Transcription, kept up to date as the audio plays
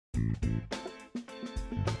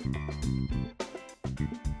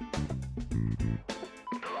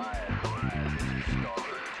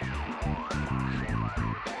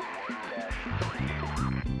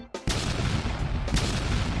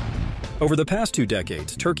Over the past 2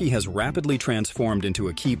 decades, Turkey has rapidly transformed into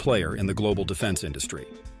a key player in the global defense industry.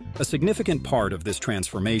 A significant part of this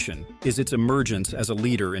transformation is its emergence as a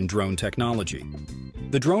leader in drone technology.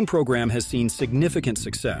 The drone program has seen significant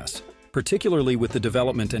success, particularly with the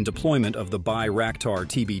development and deployment of the Bayraktar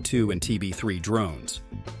TB2 and TB3 drones.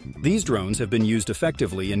 These drones have been used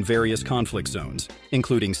effectively in various conflict zones,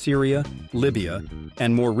 including Syria, Libya,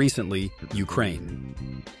 and more recently, Ukraine.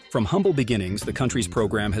 From humble beginnings, the country's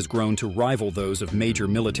program has grown to rival those of major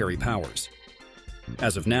military powers.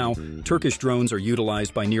 As of now, Turkish drones are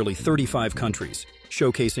utilized by nearly 35 countries,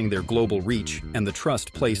 showcasing their global reach and the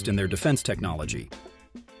trust placed in their defense technology.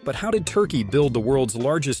 But how did Turkey build the world's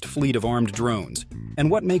largest fleet of armed drones,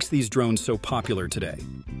 and what makes these drones so popular today?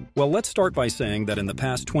 Well, let's start by saying that in the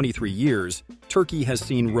past 23 years, Turkey has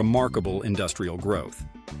seen remarkable industrial growth.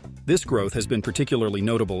 This growth has been particularly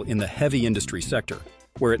notable in the heavy industry sector,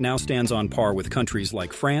 where it now stands on par with countries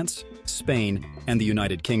like France, Spain, and the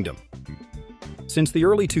United Kingdom. Since the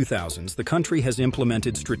early 2000s, the country has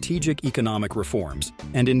implemented strategic economic reforms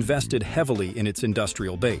and invested heavily in its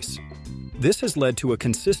industrial base. This has led to a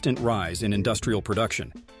consistent rise in industrial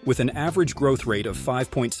production, with an average growth rate of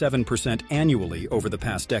 5.7% annually over the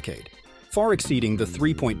past decade, far exceeding the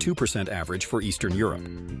 3.2% average for Eastern Europe.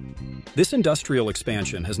 This industrial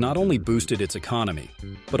expansion has not only boosted its economy,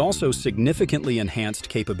 but also significantly enhanced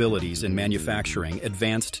capabilities in manufacturing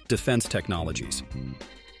advanced defense technologies.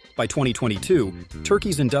 By 2022,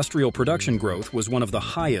 Turkey's industrial production growth was one of the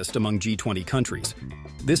highest among G20 countries.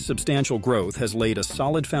 This substantial growth has laid a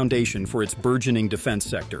solid foundation for its burgeoning defense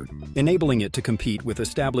sector, enabling it to compete with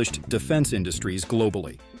established defense industries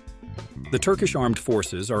globally. The Turkish armed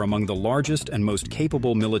forces are among the largest and most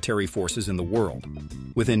capable military forces in the world.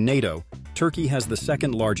 Within NATO, Turkey has the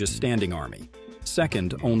second largest standing army,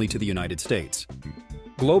 second only to the United States.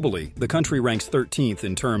 Globally, the country ranks 13th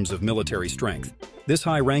in terms of military strength. This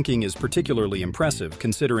high ranking is particularly impressive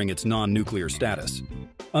considering its non-nuclear status.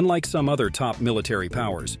 Unlike some other top military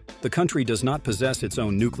powers, the country does not possess its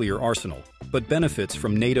own nuclear arsenal, but benefits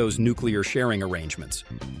from NATO's nuclear sharing arrangements,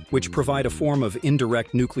 which provide a form of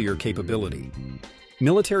indirect nuclear capability.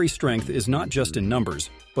 Military strength is not just in numbers,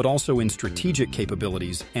 but also in strategic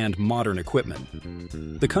capabilities and modern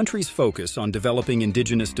equipment. The country's focus on developing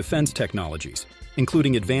indigenous defense technologies,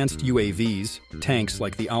 including advanced UAVs, tanks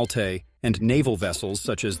like the Altay, and naval vessels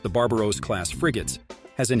such as the Barbaros-class frigates,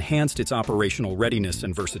 has enhanced its operational readiness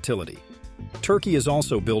and versatility. Turkey is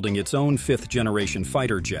also building its own fifth-generation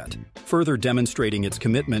fighter jet, further demonstrating its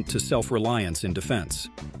commitment to self-reliance in defense.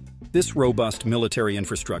 This robust military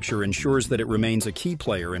infrastructure ensures that it remains a key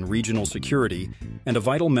player in regional security and a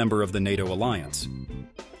vital member of the NATO alliance.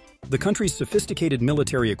 The country's sophisticated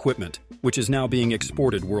military equipment, which is now being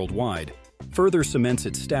exported worldwide, further cements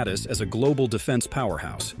its status as a global defense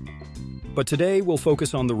powerhouse. But today we'll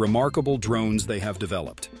focus on the remarkable drones they have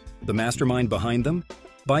developed. The mastermind behind them?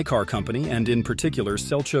 Baykar Company, and in particular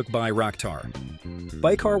Selçuk Bayraktar.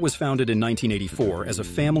 Baykar was founded in 1984 as a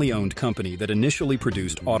family-owned company that initially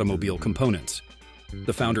produced automobile components.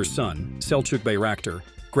 The founder's son, Selçuk Bayraktar,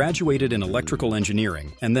 graduated in electrical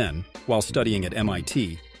engineering and then, while studying at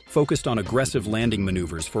MIT, focused on aggressive landing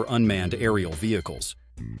maneuvers for unmanned aerial vehicles.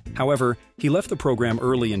 However, he left the program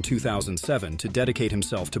early in 2007 to dedicate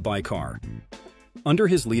himself to Baykar. Under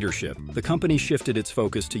his leadership, the company shifted its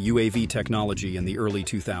focus to UAV technology in the early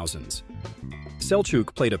 2000s.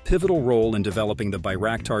 Selçuk played a pivotal role in developing the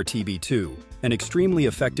Bayraktar TB2, an extremely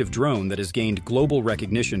effective drone that has gained global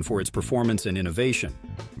recognition for its performance and innovation.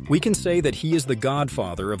 We can say that he is the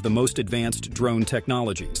godfather of the most advanced drone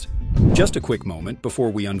technologies. Just a quick moment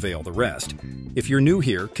before we unveil the rest. If you're new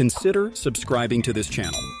here, consider subscribing to this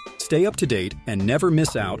channel. Stay up to date and never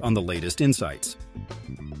miss out on the latest insights.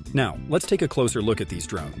 Now, let's take a closer look at these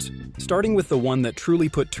drones, starting with the one that truly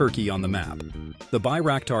put Turkey on the map, the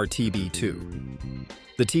Bayraktar TB2.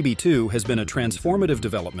 The TB2 has been a transformative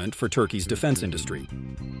development for Turkey's defense industry.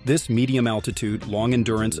 This medium-altitude,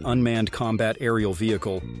 long-endurance unmanned combat aerial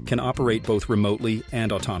vehicle can operate both remotely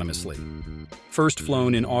and autonomously. First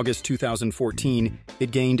flown in August 2014,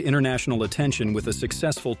 it gained international attention with a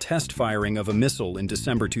successful test firing of a missile in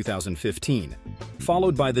December 2015,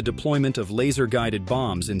 followed by the deployment of laser-guided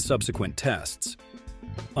bombs in subsequent tests.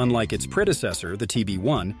 Unlike its predecessor, the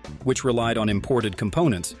TB1, which relied on imported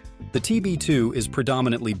components, the TB2 is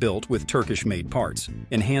predominantly built with Turkish-made parts,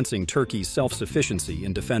 enhancing Turkey's self-sufficiency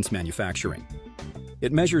in defense manufacturing.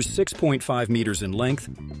 It measures 6.5 meters in length,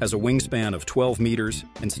 has a wingspan of 12 meters,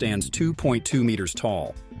 and stands 2.2 meters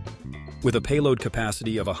tall, With a payload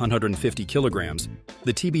capacity of 150 kilograms,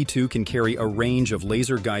 the TB2 can carry a range of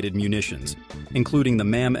laser-guided munitions, including the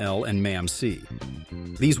MAM-L and MAM-C.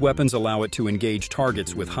 These weapons allow it to engage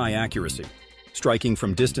targets with high accuracy, striking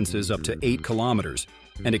from distances up to 8 kilometers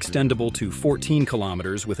and extendable to 14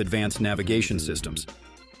 kilometers with advanced navigation systems.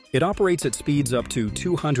 It operates at speeds up to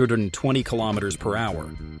 220 kilometers per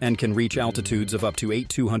hour and can reach altitudes of up to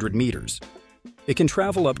 8,200 meters. It can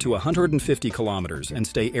travel up to 150 kilometers and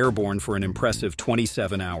stay airborne for an impressive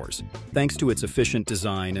 27 hours, thanks to its efficient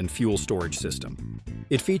design and fuel storage system.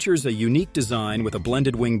 It features a unique design with a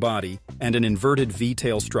blended wing body and an inverted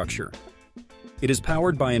V-tail structure. It is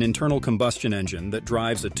powered by an internal combustion engine that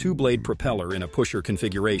drives a two-blade propeller in a pusher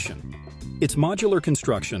configuration. Its modular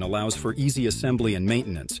construction allows for easy assembly and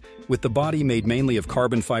maintenance, with the body made mainly of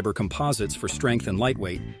carbon fiber composites for strength and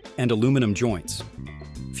lightweight, and aluminum joints.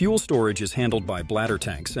 Fuel storage is handled by bladder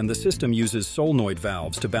tanks, and the system uses solenoid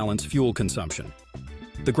valves to balance fuel consumption.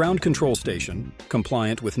 The ground control station,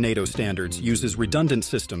 compliant with NATO standards, uses redundant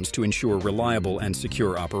systems to ensure reliable and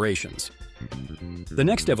secure operations. The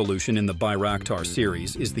next evolution in the Bayraktar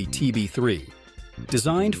series is the TB3.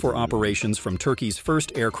 Designed for operations from Turkey's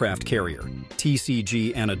first aircraft carrier,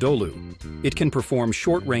 TCG Anadolu, it can perform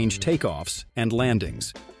short-range takeoffs and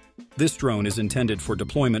landings. This drone is intended for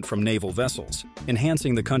deployment from naval vessels,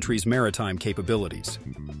 enhancing the country's maritime capabilities.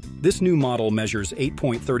 This new model measures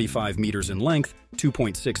 8.35 meters in length,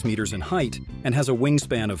 2.6 meters in height, and has a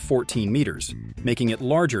wingspan of 14 meters, making it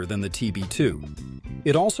larger than the TB2.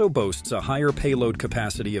 It also boasts a higher payload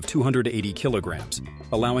capacity of 280 kilograms,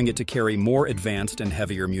 allowing it to carry more advanced and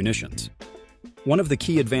heavier munitions. One of the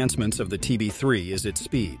key advancements of the TB3 is its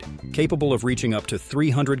speed, capable of reaching up to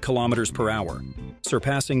 300 kilometers per hour,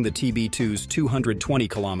 surpassing the TB2's 220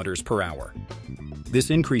 kilometers per hour. This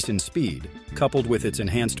increase in speed, coupled with its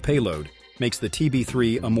enhanced payload, makes the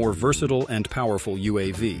TB3 a more versatile and powerful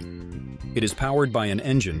UAV. It is powered by an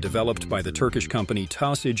engine developed by the Turkish company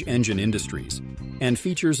Turkish Engine Industries and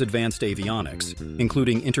features advanced avionics,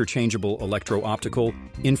 including interchangeable electro-optical,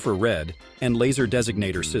 infrared, and laser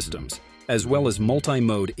designator systems, as well as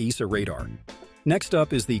multi-mode ESA radar. Next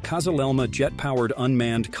up is the Kızılelma jet-powered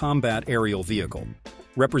unmanned combat aerial vehicle,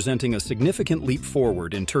 representing a significant leap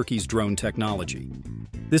forward in Turkey's drone technology.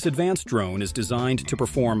 This advanced drone is designed to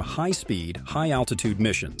perform high-speed, high-altitude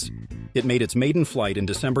missions. It made its maiden flight in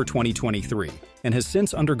December 2023 and has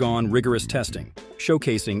since undergone rigorous testing,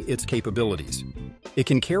 showcasing its capabilities. It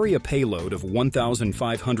can carry a payload of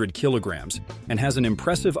 1,500 kilograms and has an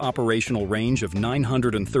impressive operational range of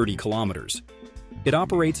 930 kilometers. It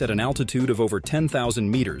operates at an altitude of over 10,000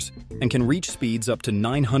 meters and can reach speeds up to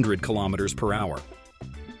 900 kilometers per hour.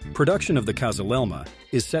 Production of the Kızılelma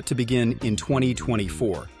is set to begin in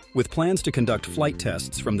 2024, with plans to conduct flight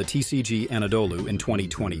tests from the TCG Anadolu in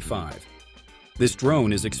 2025. This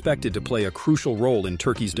drone is expected to play a crucial role in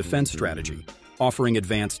Turkey's defense strategy, offering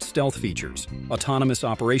advanced stealth features, autonomous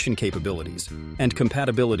operation capabilities, and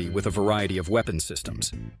compatibility with a variety of weapon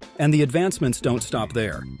systems. And the advancements don't stop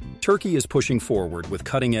there. Turkey is pushing forward with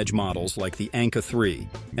cutting-edge models like the Anka 3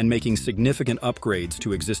 and making significant upgrades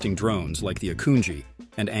to existing drones like the Akunji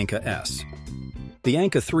and Anka S. The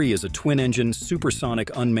Anka 3 is a twin-engine,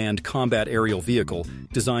 supersonic unmanned combat aerial vehicle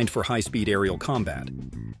designed for high-speed aerial combat.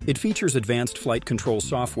 It features advanced flight control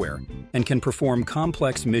software and can perform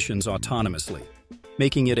complex missions autonomously,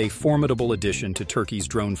 making it a formidable addition to Turkey's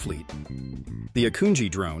drone fleet. The Akunji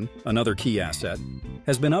drone, another key asset,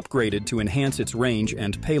 has been upgraded to enhance its range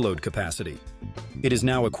and payload capacity. It is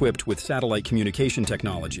now equipped with satellite communication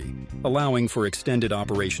technology, allowing for extended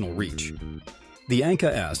operational reach. The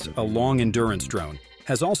Anka S, a long-endurance drone,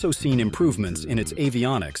 has also seen improvements in its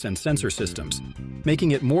avionics and sensor systems,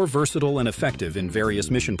 making it more versatile and effective in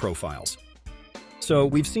various mission profiles. So,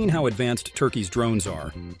 we've seen how advanced Turkey's drones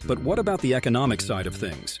are, but what about the economic side of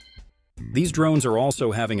things? These drones are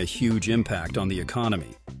also having a huge impact on the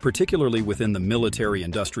economy, particularly within the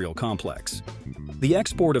military-industrial complex. The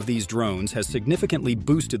export of these drones has significantly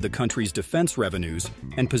boosted the country's defense revenues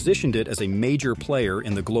and positioned it as a major player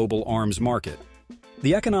in the global arms market.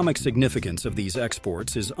 The economic significance of these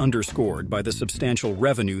exports is underscored by the substantial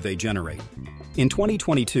revenue they generate. In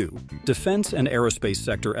 2022, defense and aerospace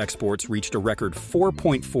sector exports reached a record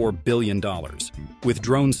 $4.4 billion, with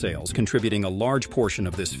drone sales contributing a large portion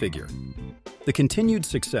of this figure. The continued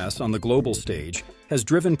success on the global stage has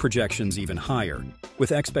driven projections even higher,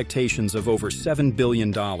 with expectations of over $7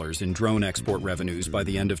 billion in drone export revenues by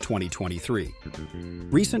the end of 2023.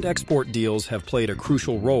 Recent export deals have played a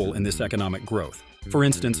crucial role in this economic growth. For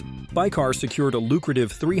instance, Baykar secured a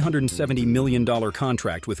lucrative $370 million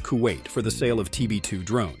contract with Kuwait for the sale of TB2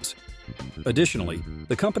 drones. Additionally,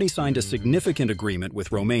 the company signed a significant agreement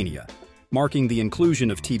with Romania, marking the inclusion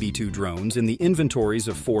of TB2 drones in the inventories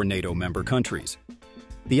of 4 NATO member countries.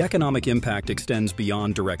 The economic impact extends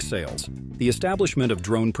beyond direct sales. The establishment of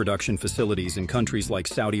drone production facilities in countries like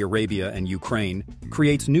Saudi Arabia and Ukraine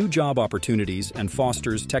creates new job opportunities and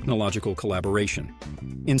fosters technological collaboration.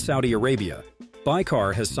 In Saudi Arabia,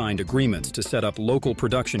 Bayraktar has signed agreements to set up local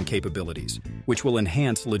production capabilities, which will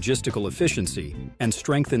enhance logistical efficiency and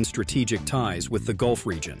strengthen strategic ties with the Gulf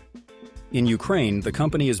region. In Ukraine, the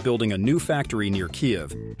company is building a new factory near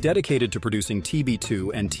Kyiv dedicated to producing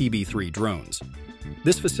TB2 and TB3 drones.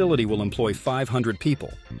 This facility will employ 500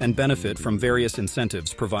 people and benefit from various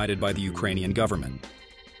incentives provided by the Ukrainian government.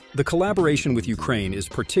 The collaboration with Ukraine is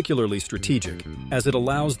particularly strategic, as it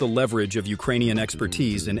allows the leverage of Ukrainian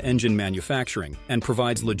expertise in engine manufacturing and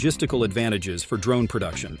provides logistical advantages for drone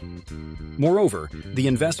production. Moreover, the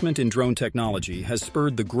investment in drone technology has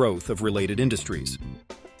spurred the growth of related industries.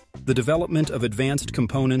 The development of advanced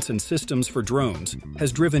components and systems for drones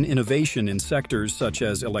has driven innovation in sectors such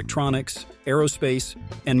as electronics, aerospace,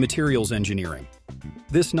 and materials engineering.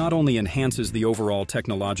 This not only enhances the overall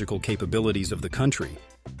technological capabilities of the country,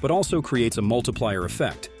 but also creates a multiplier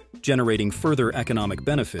effect, generating further economic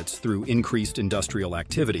benefits through increased industrial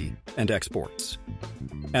activity and exports.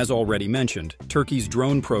 As already mentioned, Turkey's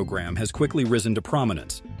drone program has quickly risen to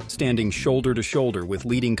prominence, standing shoulder to shoulder with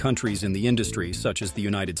leading countries in the industry such as the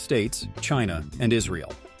United States, China, and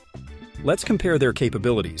Israel. Let's compare their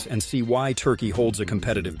capabilities and see why Turkey holds a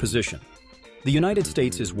competitive position. The United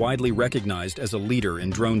States is widely recognized as a leader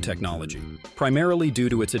in drone technology, primarily due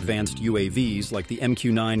to its advanced UAVs like the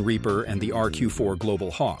MQ-9 Reaper and the RQ-4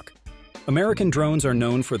 Global Hawk. American drones are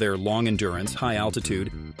known for their long endurance, high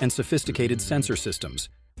altitude, and sophisticated sensor systems,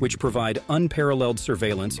 which provide unparalleled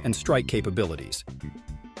surveillance and strike capabilities.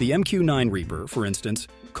 The MQ-9 Reaper, for instance,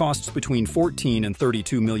 costs between $14 and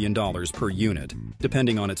 $32 million per unit,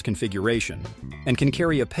 depending on its configuration, and can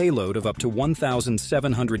carry a payload of up to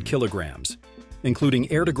 1,700 kilograms,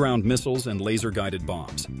 including air-to-ground missiles and laser-guided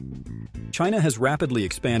bombs. China has rapidly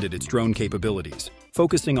expanded its drone capabilities,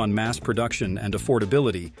 focusing on mass production and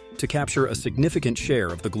affordability to capture a significant share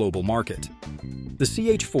of the global market. The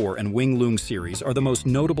CH-4 and Wing-Lung series are the most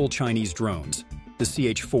notable Chinese drones. The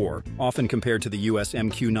CH-4, often compared to the US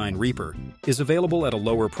MQ-9 Reaper, is available at a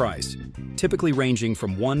lower price, typically ranging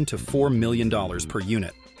from $1 to $4 million per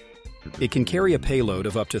unit. It can carry a payload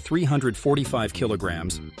of up to 345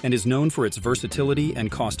 kilograms and is known for its versatility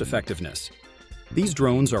and cost-effectiveness. These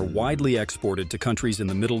drones are widely exported to countries in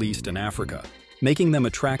the Middle East and Africa, making them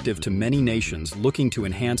attractive to many nations looking to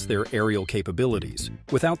enhance their aerial capabilities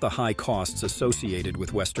without the high costs associated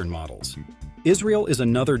with Western models. Israel is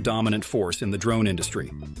another dominant force in the drone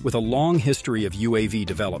industry, with a long history of UAV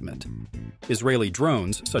development. Israeli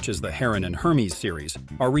drones, such as the Heron and Hermes series,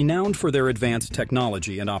 are renowned for their advanced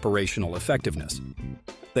technology and operational effectiveness.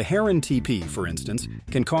 The Heron TP, for instance,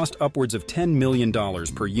 can cost upwards of $10 million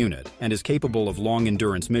per unit and is capable of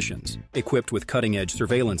long-endurance missions, equipped with cutting-edge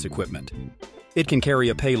surveillance equipment. It can carry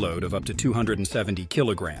a payload of up to 270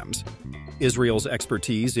 kilograms. Israel's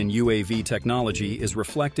expertise in UAV technology is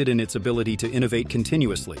reflected in its ability to innovate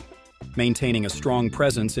continuously, maintaining a strong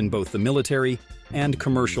presence in both the military and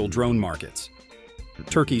commercial drone markets.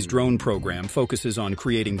 Turkey's drone program focuses on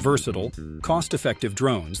creating versatile, cost-effective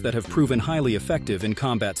drones that have proven highly effective in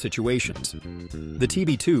combat situations. The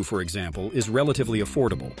TB2, for example, is relatively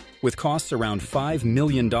affordable, with costs around $5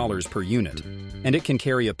 million per unit, and it can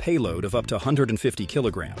carry a payload of up to 150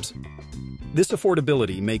 kilograms. This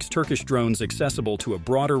affordability makes Turkish drones accessible to a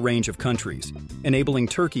broader range of countries, enabling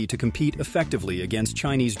Turkey to compete effectively against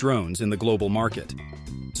Chinese drones in the global market.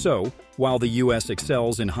 So, while the US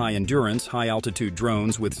excels in high-endurance, high-altitude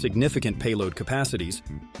drones with significant payload capacities,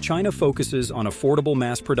 China focuses on affordable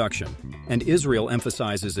mass production, and Israel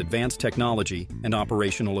emphasizes advanced technology and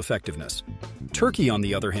operational effectiveness. Turkey, on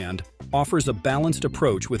the other hand, offers a balanced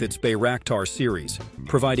approach with its Bayraktar series,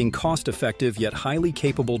 providing cost-effective yet highly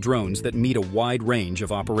capable drones that meet a wide range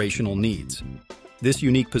of operational needs. This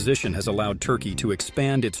unique position has allowed Turkey to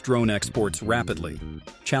expand its drone exports rapidly,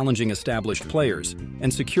 challenging established players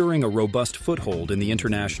and securing a robust foothold in the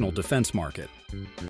international defense market.